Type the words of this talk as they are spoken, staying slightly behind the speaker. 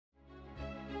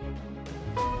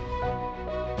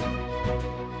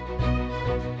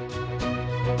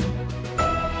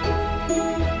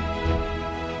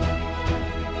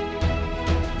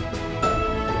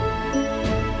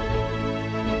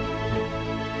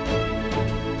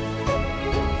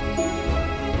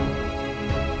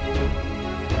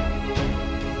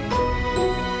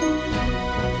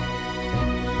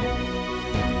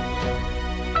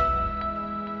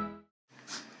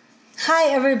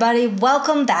everybody,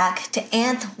 welcome back to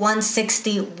ANTH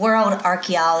 160 World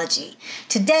Archaeology.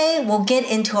 Today we'll get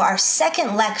into our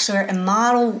second lecture in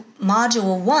Module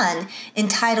 1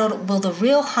 entitled, Will the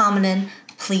Real Hominin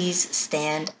Please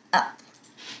Stand Up?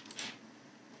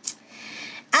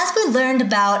 As we learned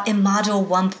about in Module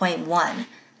 1.1,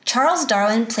 Charles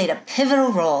Darwin played a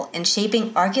pivotal role in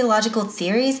shaping archaeological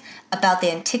theories about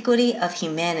the antiquity of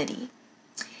humanity.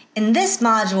 In this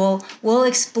module, we'll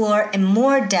explore in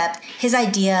more depth his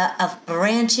idea of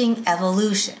branching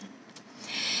evolution.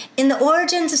 In The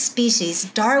Origins of Species,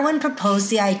 Darwin proposed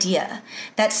the idea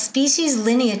that species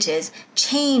lineages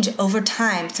change over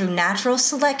time through natural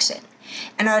selection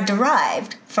and are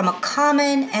derived from a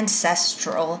common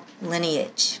ancestral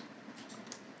lineage.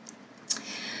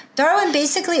 Darwin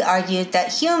basically argued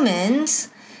that humans,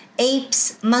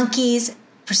 apes, monkeys,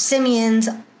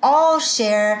 prosimians, all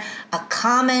share a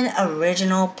common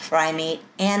original primate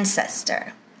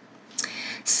ancestor.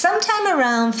 Sometime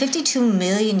around 52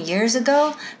 million years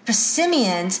ago,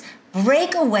 prosimians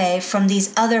break away from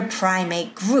these other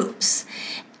primate groups,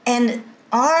 and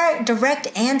our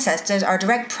direct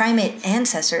primate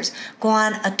ancestors, go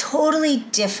on a totally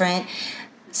different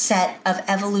set of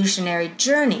evolutionary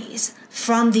journeys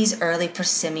from these early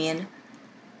prosimian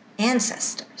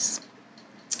ancestors.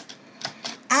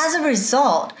 As a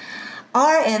result,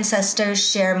 our ancestors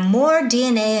share more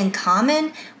DNA in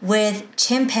common with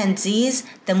chimpanzees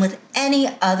than with any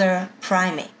other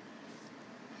primate.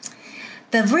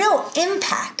 The real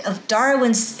impact of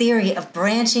Darwin's theory of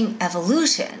branching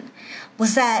evolution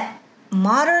was that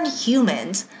modern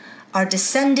humans are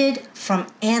descended from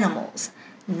animals,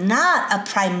 not a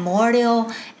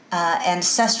primordial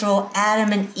ancestral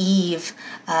Adam and Eve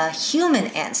human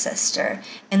ancestor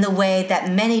in the way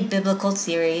that many biblical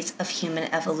theories of human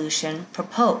evolution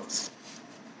propose.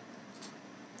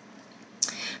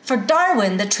 For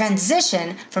Darwin, the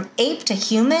transition from ape to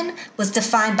human was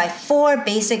defined by four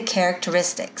basic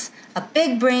characteristics: a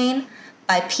big brain,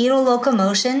 bipedal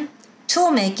locomotion,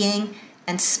 tool-making,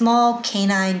 and small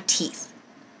canine teeth.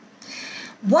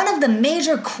 One of the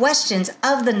major questions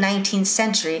of the 19th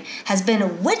century has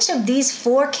been which of these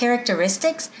four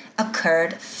characteristics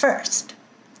occurred first.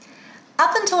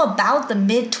 Up until about the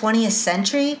mid-20th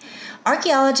century,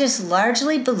 archaeologists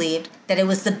largely believed that it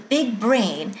was the big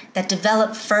brain that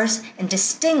developed first and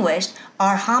distinguished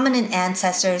our hominin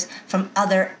ancestors from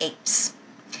other apes.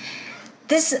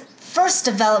 This first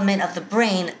development of the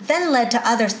brain then led to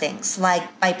other things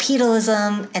like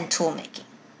bipedalism and tool-making.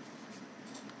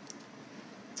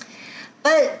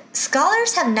 But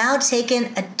scholars have now taken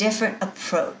a different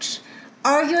approach,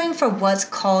 arguing for what's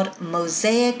called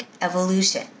mosaic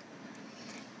evolution.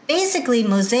 Basically,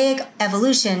 mosaic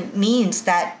evolution means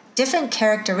that different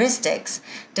characteristics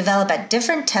develop at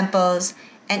different tempos,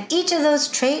 and each of those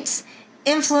traits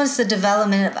influence the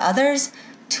development of others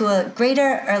to a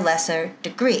greater or lesser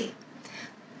degree.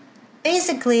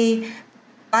 Basically,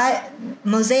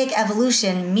 mosaic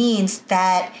evolution means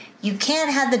that you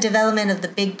can't have the development of the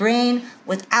big brain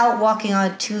without walking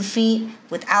on 2 feet,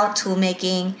 without tool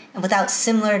making, and without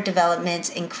similar developments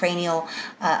in cranial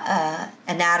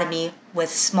anatomy with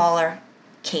smaller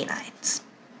canines.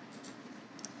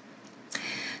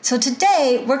 So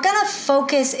today, we're going to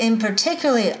focus in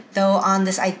particularly, though, on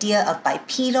this idea of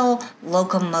bipedal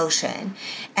locomotion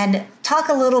and talk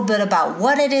a little bit about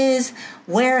what it is,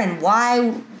 when,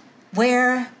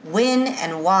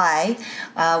 and why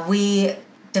we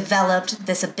developed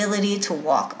this ability to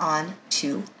walk on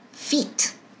 2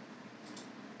 feet.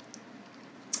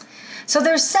 So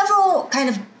there's several kind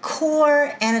of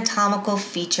core anatomical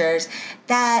features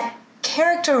that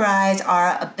characterize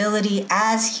our ability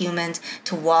as humans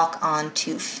to walk on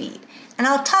 2 feet. And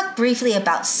I'll talk briefly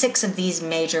about 6 of these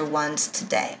major ones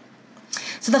today.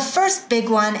 So the first big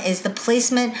one is the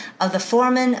placement of the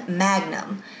foramen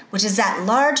magnum, which is that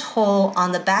large hole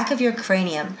on the back of your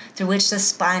cranium through which the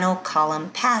spinal column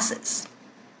passes.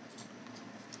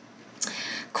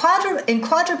 In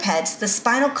quadrupeds, the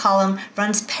spinal column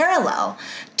runs parallel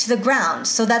to the ground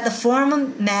so that the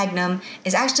foramen magnum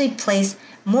is actually placed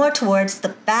more towards the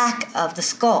back of the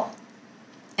skull.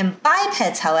 In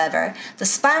bipeds, however, the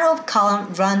spinal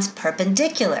column runs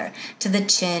perpendicular to the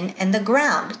chin and the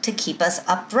ground to keep us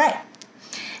upright.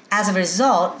 As a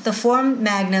result, the foramen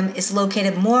magnum is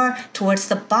located more towards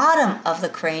the bottom of the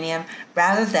cranium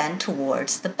rather than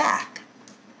towards the back.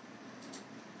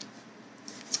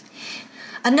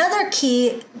 Another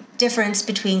key difference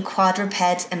between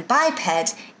quadrupeds and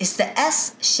bipeds is the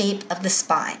S shape of the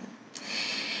spine.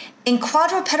 In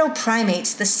quadrupedal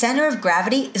primates, the center of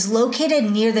gravity is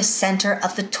located near the center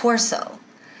of the torso.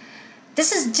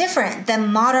 This is different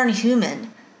than modern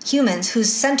human, humans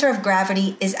whose center of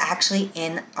gravity is actually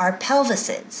in our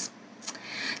pelvises.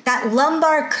 That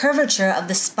lumbar curvature of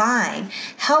the spine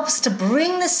helps to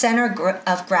bring the center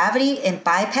of gravity in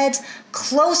bipeds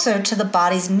closer to the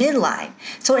body's midline,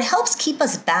 so it helps keep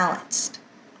us balanced.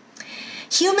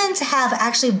 Humans have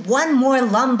actually one more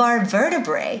lumbar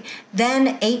vertebrae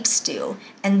than apes do,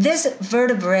 and these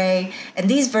vertebrae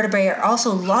are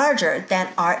also larger than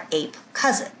our ape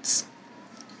cousins.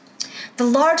 The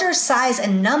larger size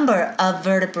and number of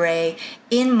vertebrae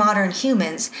in modern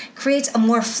humans creates a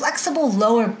more flexible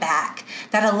lower back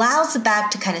that allows the back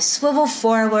to kind of swivel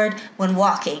forward when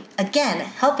walking, again,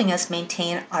 helping us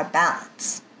maintain our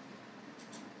balance.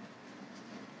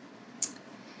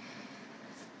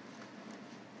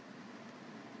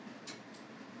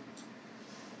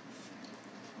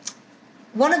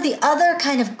 One of the other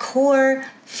kind of core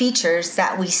features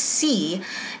that we see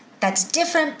that's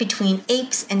different between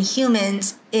apes and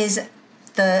humans is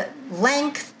the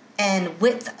length and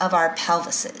width of our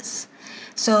pelvises.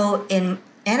 So in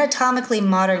anatomically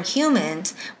modern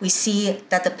humans, we see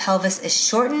that the pelvis is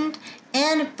shortened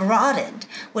and broadened,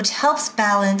 which helps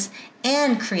balance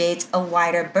and creates a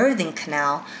wider birthing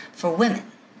canal for women.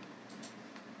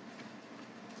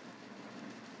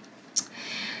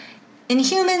 In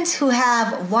humans who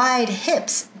have wide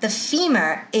hips, the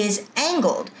femur is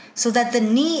angled so that the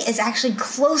knee is actually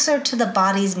closer to the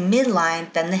body's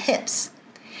midline than the hips.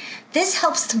 This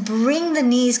helps to bring the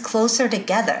knees closer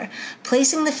together,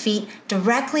 placing the feet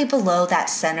directly below that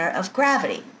center of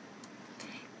gravity.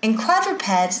 In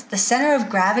quadrupeds, the center of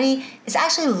gravity is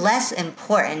actually less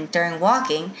important during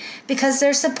walking because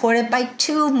they're supported by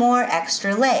 2 more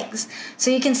extra legs.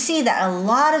 So you can see that a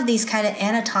lot of these kind of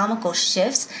anatomical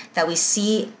shifts that we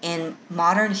see in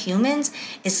modern humans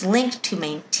is linked to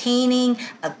maintaining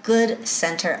a good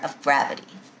center of gravity.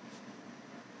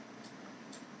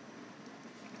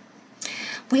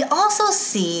 We also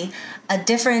see a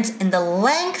difference in the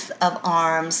length of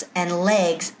arms and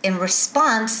legs in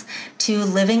response to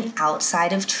living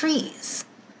outside of trees.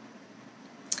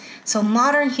 So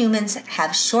modern humans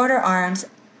have shorter arms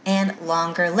and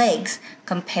longer legs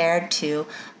compared to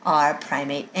our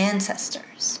primate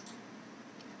ancestors.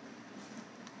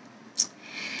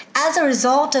 As a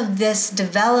result of this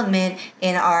development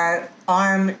in our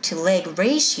arm-to-leg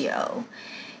ratio,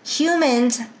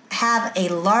 humans have a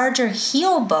larger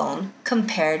heel bone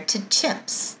compared to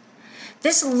chimps.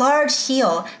 This large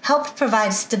heel helps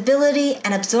provide stability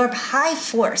and absorb high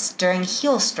force during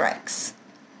heel strikes.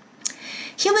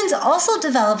 Humans also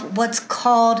develop what's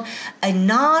called a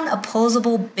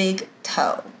non-opposable big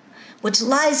toe, which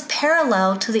lies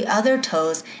parallel to the other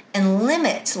toes and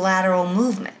limits lateral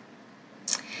movement.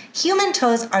 Human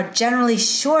toes are generally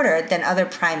shorter than other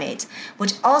primates,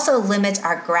 which also limits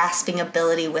our grasping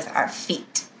ability with our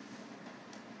feet.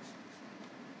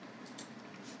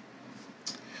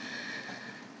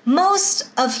 Most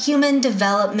of human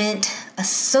development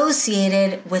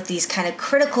associated with these kind of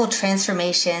critical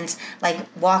transformations, like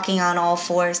walking on all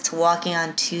fours to walking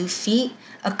on 2 feet,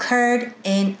 occurred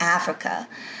in Africa,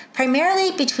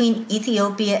 primarily between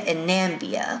Ethiopia and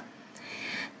Namibia.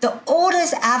 The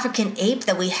oldest African ape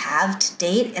that we have to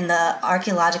date in the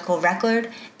archaeological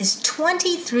record is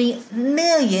 23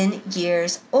 million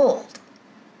years old.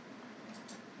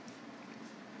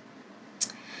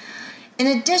 In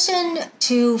addition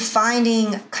to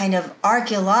finding kind of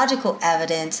archaeological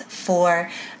evidence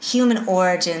for human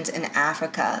origins in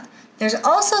Africa, there's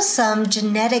also some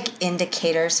genetic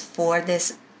indicators for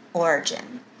this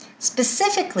origin.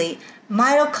 Specifically,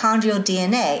 mitochondrial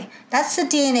DNA, that's the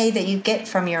DNA that you get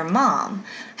from your mom,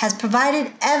 has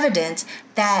provided evidence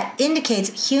that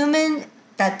indicates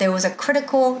that there was a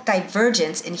critical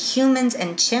divergence in humans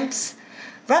and chimps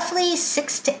roughly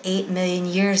 6 to 8 million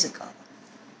years ago.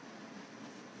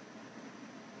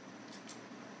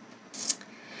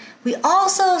 We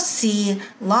also see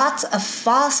lots of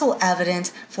fossil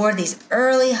evidence for these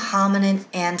early hominin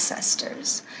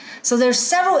ancestors. So there's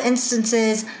several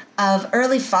instances of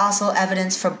early fossil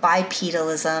evidence for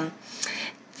bipedalism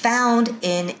found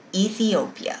in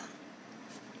Ethiopia,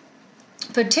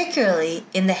 particularly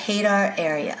in the Hadar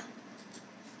area.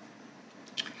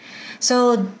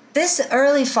 So this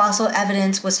early fossil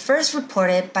evidence was first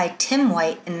reported by Tim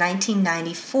White in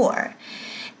 1994,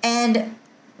 and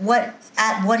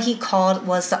what he called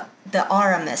was the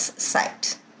Aramis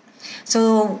site.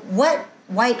 So what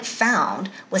White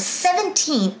found was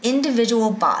 17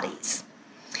 individual bodies,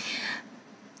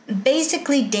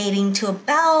 basically dating to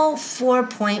about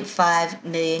 4.5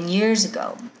 million years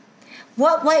ago.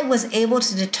 What White was able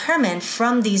to determine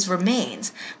from these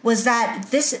remains was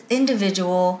that this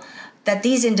individual that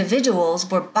these individuals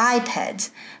were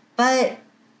bipeds, but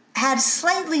had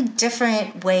slightly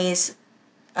different ways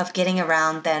of getting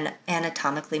around than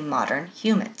anatomically modern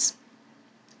humans.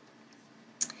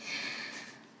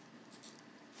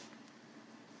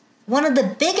 One of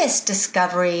the biggest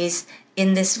discoveries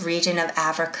in this region of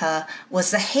Africa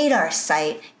was the Hadar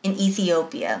site in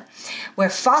Ethiopia, where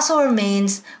fossil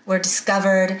remains were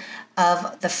discovered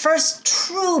of the first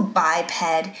true biped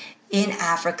in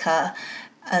Africa,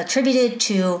 attributed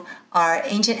to our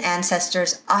ancient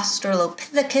ancestors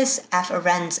Australopithecus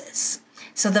afarensis.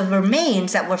 So the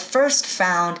remains that were first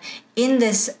found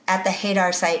at the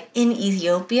Hadar site in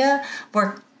Ethiopia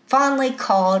were fondly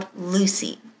called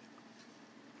Lucy.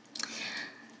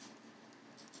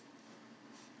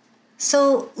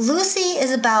 So Lucy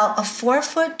is about a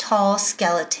 4-foot tall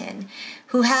skeleton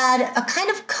who had a kind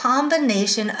of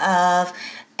combination of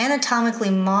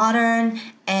anatomically modern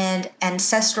and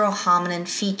ancestral hominin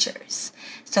features.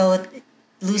 So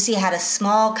Lucy had a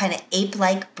small kind of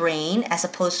ape-like brain as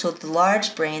opposed to the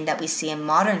large brain that we see in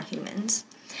modern humans.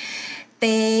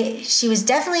 She was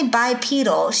definitely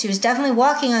bipedal. She was definitely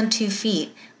walking on 2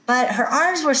 feet, but her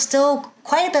arms were still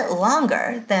quite a bit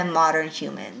longer than modern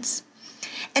humans.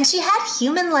 And she had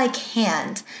human-like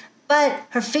hands, but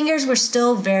her fingers were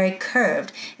still very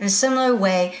curved in a similar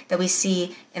way that we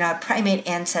see in our primate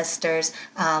ancestors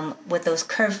with those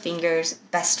curved fingers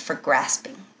best for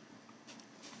grasping.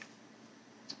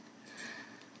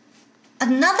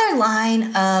 Another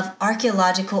line of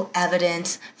archaeological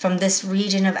evidence from this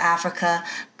region of Africa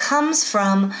comes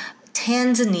from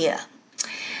Tanzania.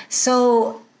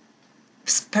 So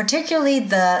particularly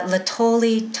the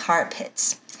Latoli tar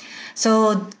pits.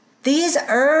 So these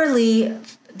early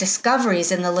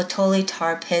discoveries in the Latoli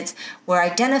tar pits were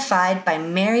identified by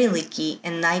Mary Leakey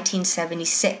in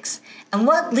 1976. And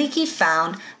what Leakey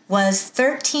found was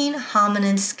 13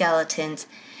 hominin skeletons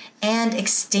and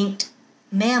extinct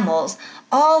mammals,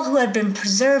 all who had been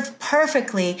preserved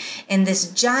perfectly in this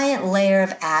giant layer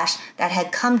of ash that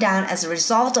had come down as a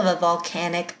result of a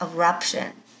volcanic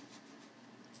eruption.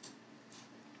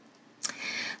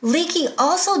 Leakey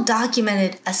also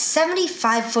documented a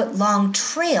 75-foot long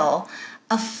trail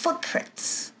of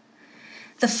footprints.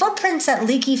 The footprints that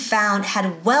Leakey found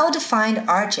had well-defined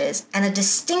arches and a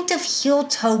distinctive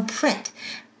heel-toe print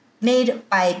made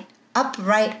by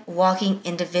upright walking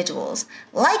individuals,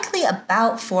 likely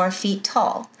about 4 feet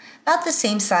tall, about the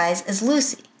same size as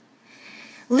Lucy.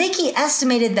 Leakey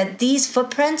estimated that these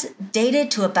footprints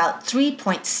dated to about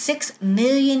 3.6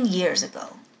 million years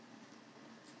ago.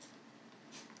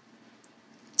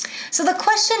 So the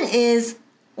question is,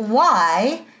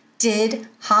 why did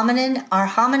our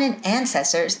hominin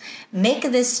ancestors make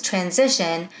this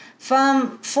transition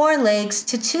from 4 legs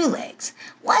to 2 legs?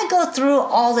 Why go through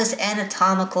all this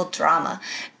anatomical drama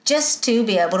just to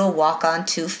be able to walk on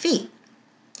 2 feet?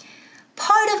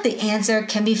 Part of the answer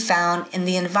can be found in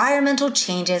the environmental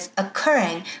changes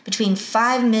occurring between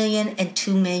 5 million and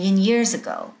 2 million years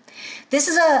ago. This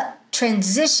is a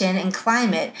transition in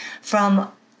climate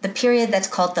from the period that's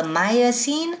called the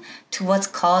Miocene to what's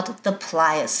called the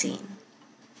Pliocene.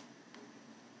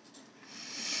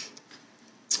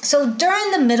 So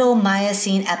during the Middle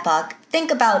Miocene epoch,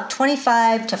 think about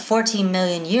 25 to 14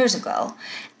 million years ago,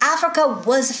 Africa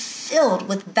was filled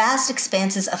with vast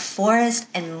expanses of forest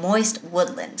and moist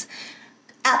woodlands,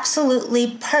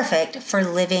 absolutely perfect for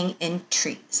living in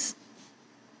trees.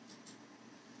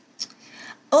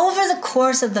 Over the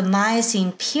course of the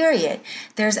Miocene period,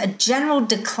 there's a general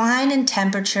decline in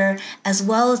temperature as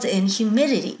well as in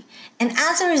humidity, and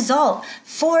as a result,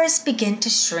 forests begin to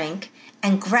shrink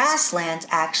and grasslands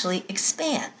actually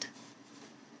expand.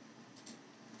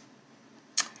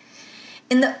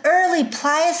 In the early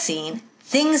Pliocene,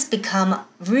 things become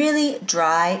really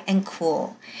dry and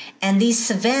cool, and these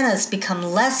savannas become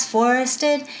less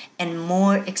forested and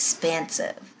more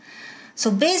expansive.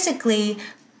 So basically,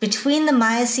 between the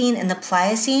Miocene and the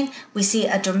Pliocene, we see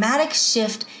a dramatic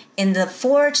shift in the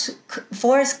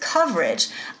forest coverage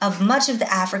of much of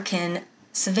the African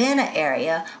savanna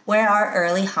area where our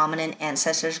early hominin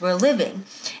ancestors were living.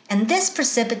 And this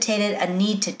precipitated a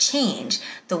need to change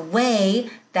the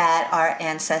way that our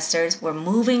ancestors were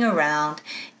moving around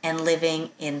and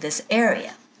living in this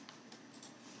area.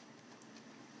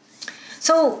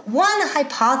 So one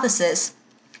hypothesis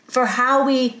for how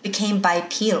we became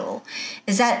bipedal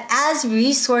is that as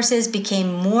resources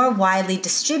became more widely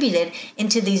distributed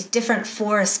into these different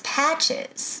forest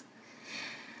patches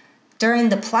during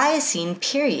the Pliocene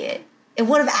period, it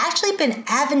would have actually been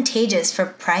advantageous for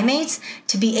primates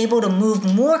to be able to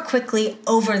move more quickly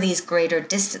over these greater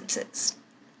distances.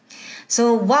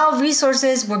 So while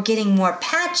resources were getting more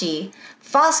patchy,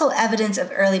 fossil evidence of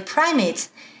early primates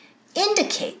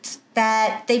indicates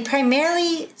that they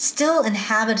primarily still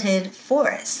inhabited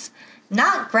forests,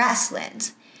 not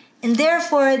grasslands, and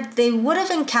therefore they would have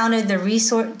encountered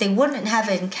they wouldn't have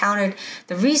encountered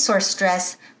the resource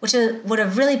stress, which would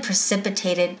have really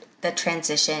precipitated the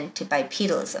transition to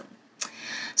bipedalism.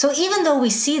 So even though we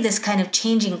see this kind of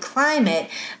changing climate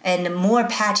and more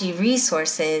patchy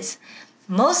resources,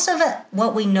 most of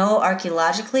what we know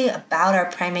archaeologically about our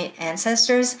primate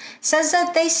ancestors says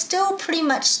that they still pretty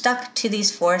much stuck to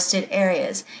these forested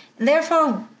areas. And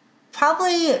therefore,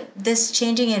 probably this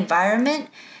changing environment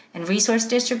and resource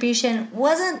distribution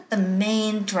wasn't the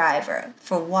main driver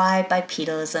for why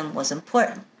bipedalism was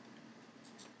important.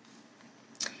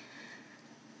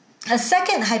 A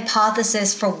second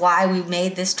hypothesis for why we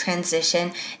made this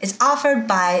transition is offered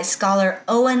by scholar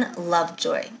Owen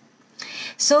Lovejoy.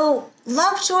 So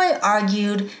Lovejoy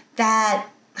argued that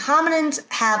hominins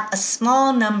have a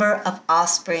small number of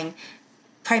offspring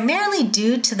primarily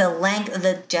due to the length of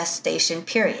the gestation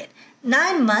period.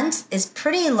 9 months is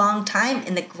pretty long time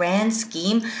in the grand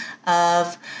scheme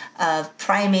of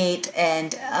primate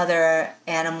and other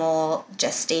animal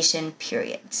gestation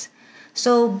periods.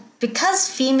 So because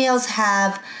females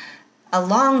have a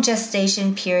long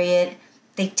gestation period,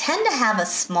 they tend to have a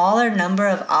smaller number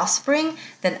of offspring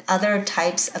than other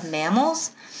types of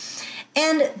mammals,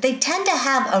 and they tend to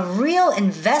have a real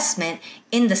investment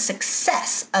in the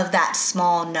success of that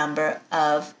small number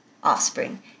of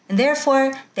offspring, and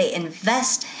therefore they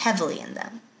invest heavily in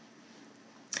them.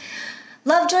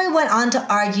 Lovejoy went on to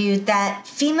argue that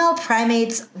female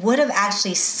primates would have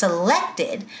actually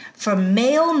selected for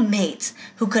male mates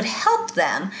who could help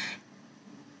them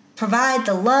provide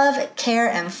the love, care,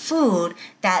 and food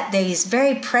that these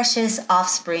very precious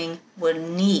offspring would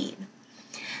need.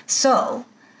 So,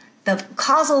 the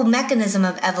causal mechanism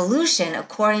of evolution,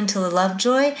 according to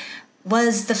Lovejoy,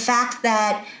 was the fact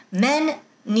that men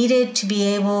needed to be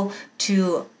able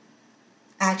to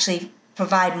actually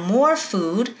provide more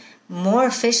food more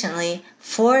efficiently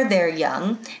for their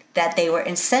young, that they were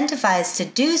incentivized to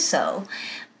do so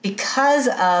because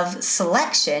of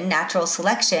selection, natural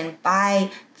selection by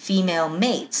female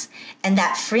mates, and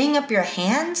that freeing up your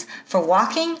hands for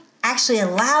walking actually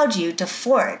allowed you to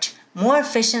forage more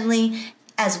efficiently,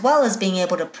 as well as being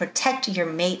able to protect your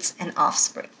mates and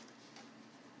offspring.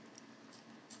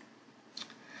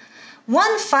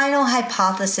 One final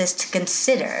hypothesis to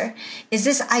consider is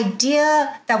this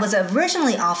idea that was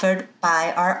originally offered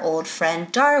by our old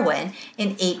friend Darwin in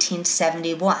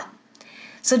 1871.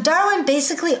 So Darwin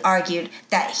basically argued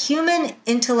that human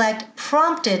intellect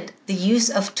prompted the use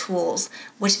of tools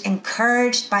which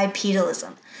encouraged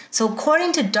bipedalism. So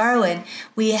according to Darwin,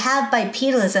 we have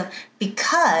bipedalism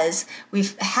because we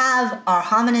have our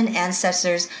hominin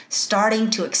ancestors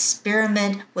starting to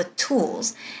experiment with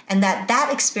tools, and that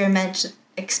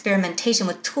experimentation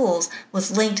with tools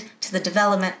was linked to the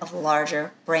development of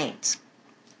larger brains.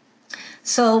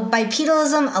 So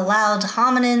bipedalism allowed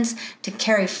hominins to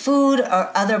carry food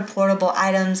or other portable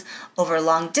items over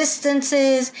long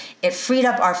distances. It freed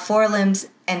up our forelimbs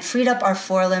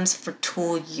for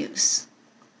tool use.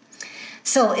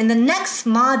 So in the next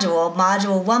module,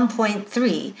 module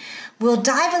 1.3, we'll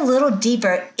dive a little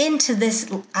deeper into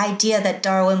this idea that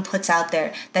Darwin puts out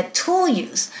there, that tool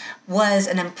use was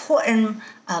an important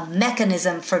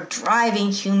mechanism for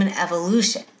driving human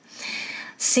evolution.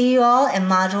 See you all in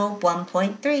module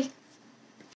 1.3.